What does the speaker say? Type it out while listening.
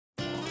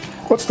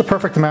What's the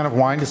perfect amount of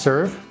wine to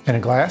serve in a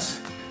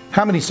glass?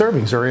 How many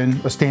servings are in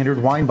a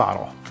standard wine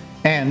bottle?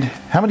 And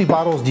how many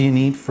bottles do you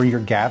need for your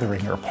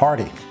gathering or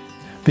party?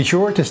 Be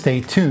sure to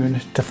stay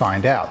tuned to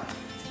find out.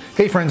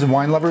 Hey friends and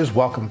wine lovers,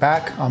 welcome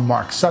back. I'm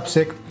Marc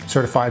Supsic,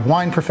 certified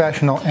wine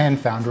professional and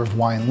founder of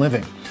Wine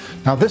Living.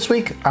 Now this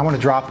week, I want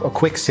to drop a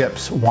quick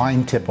sips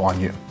wine tip on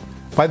you.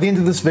 By the end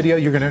of this video,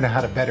 you're going to know how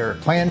to better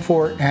plan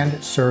for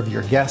and serve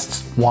your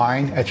guests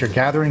wine at your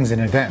gatherings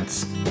and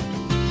events.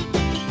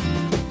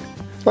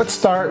 Let's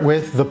start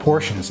with the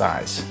portion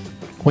size.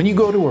 When you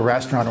go to a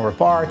restaurant or a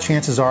bar,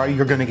 chances are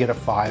you're going to get a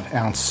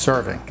 5-ounce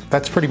serving.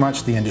 That's pretty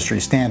much the industry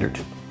standard.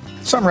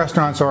 Some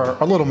restaurants are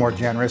a little more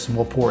generous and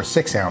will pour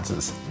 6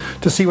 ounces.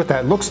 To see what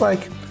that looks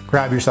like,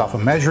 grab yourself a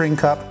measuring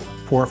cup,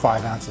 pour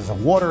 5 ounces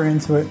of water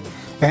into it,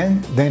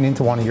 and then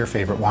into one of your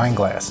favorite wine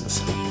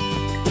glasses.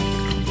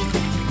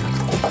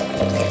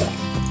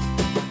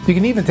 You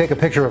can even take a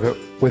picture of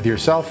it with your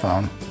cell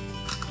phone,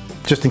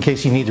 just in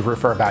case you need to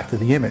refer back to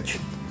the image.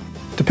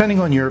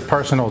 Depending on your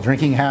personal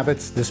drinking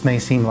habits, this may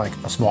seem like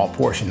a small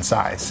portion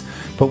size,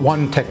 but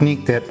one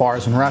technique that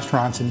bars and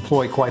restaurants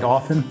employ quite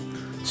often,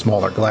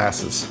 smaller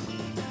glasses.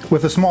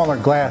 With a smaller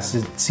glass,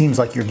 it seems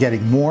like you're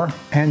getting more,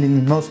 and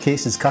in most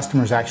cases,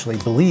 customers actually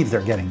believe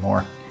they're getting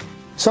more.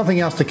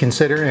 Something else to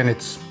consider, and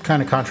it's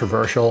kind of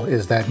controversial,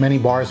 is that many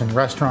bars and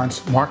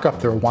restaurants mark up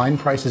their wine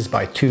prices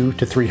by 200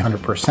 to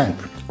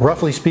 300%.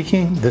 Roughly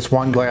speaking, this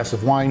one glass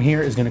of wine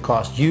here is going to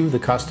cost you, the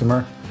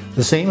customer,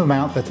 the same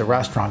amount that the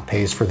restaurant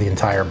pays for the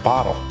entire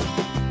bottle.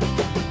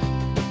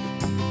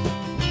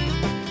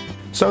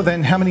 So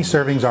then, how many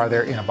servings are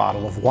there in a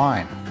bottle of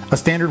wine? A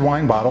standard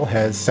wine bottle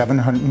has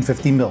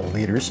 750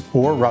 milliliters,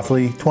 or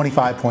roughly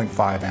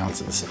 25.5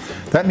 ounces.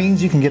 That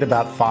means you can get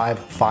about 5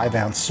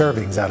 5-ounce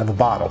servings out of a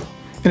bottle.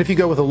 And if you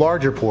go with a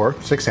larger pour,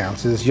 6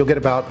 ounces, you'll get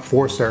about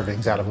 4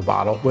 servings out of a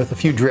bottle with a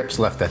few drips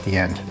left at the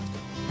end.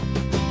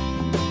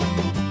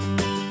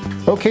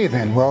 Okay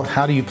then, well,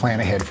 how do you plan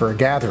ahead for a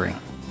gathering?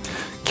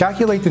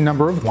 Calculate the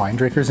number of wine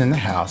drinkers in the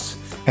house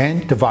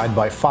and divide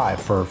by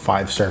 5 for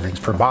 5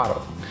 servings per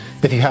bottle.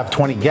 If you have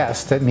 20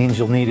 guests, that means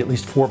you'll need at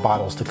least 4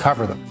 bottles to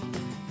cover them.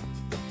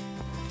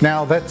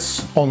 Now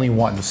that's only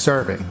one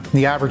serving.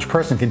 The average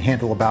person can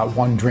handle about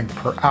 1 drink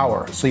per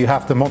hour, so you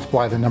have to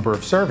multiply the number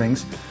of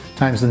servings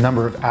times the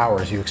number of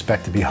hours you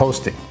expect to be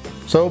hosting.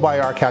 So by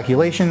our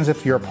calculations,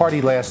 if your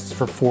party lasts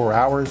for 4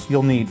 hours,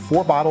 you'll need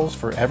 4 bottles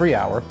for every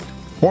hour,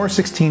 or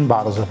 16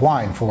 bottles of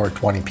wine for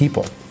 20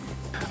 people.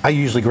 I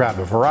usually grab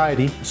a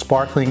variety,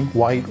 sparkling,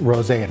 white,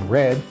 rosé, and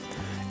red,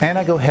 and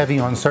I go heavy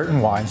on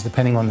certain wines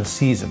depending on the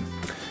season.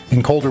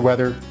 In colder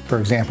weather, for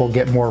example,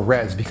 get more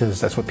reds because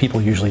that's what people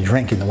usually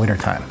drink in the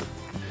wintertime.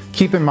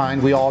 Keep in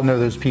mind, we all know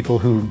those people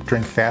who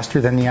drink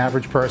faster than the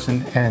average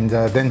person, and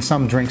then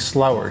some drink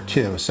slower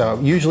too, so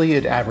usually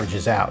it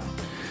averages out.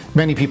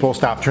 Many people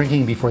stop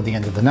drinking before the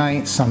end of the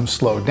night, some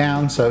slow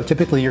down, so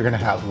typically you're going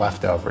to have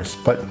leftovers.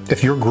 But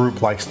if your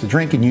group likes to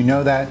drink and you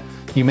know that,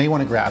 you may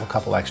want to grab a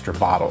couple extra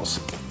bottles.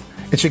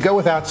 It should go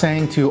without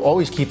saying to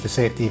always keep the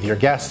safety of your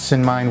guests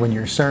in mind when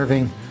you're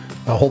serving.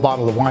 A whole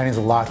bottle of wine is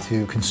a lot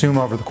to consume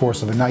over the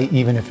course of a night,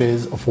 even if it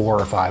is a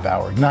 4 or 5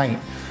 hour night.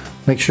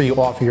 Make sure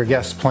you offer your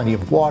guests plenty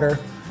of water,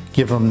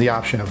 give them the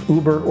option of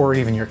Uber or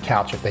even your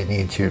couch if they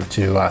need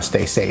to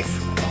stay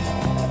safe.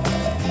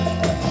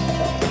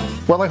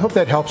 Well, I hope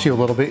that helps you a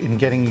little bit in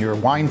getting your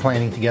wine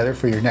planning together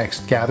for your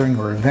next gathering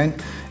or event,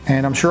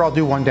 and I'm sure I'll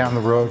do one down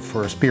the road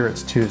for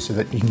spirits too, so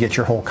that you can get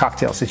your whole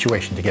cocktail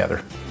situation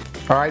together.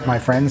 All right, my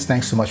friends,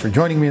 thanks so much for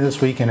joining me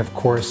this week, and of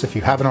course, if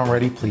you haven't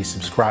already, please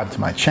subscribe to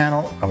my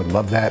channel. I would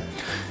love that.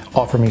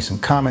 Offer me some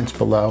comments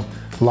below,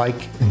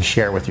 like and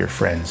share with your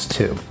friends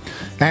too.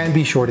 And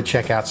be sure to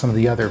check out some of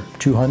the other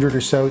 200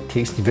 or so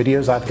tasty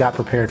videos I've got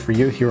prepared for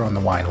you here on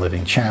the Wine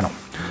Living channel.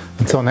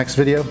 Until next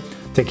video,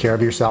 take care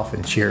of yourself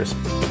and cheers.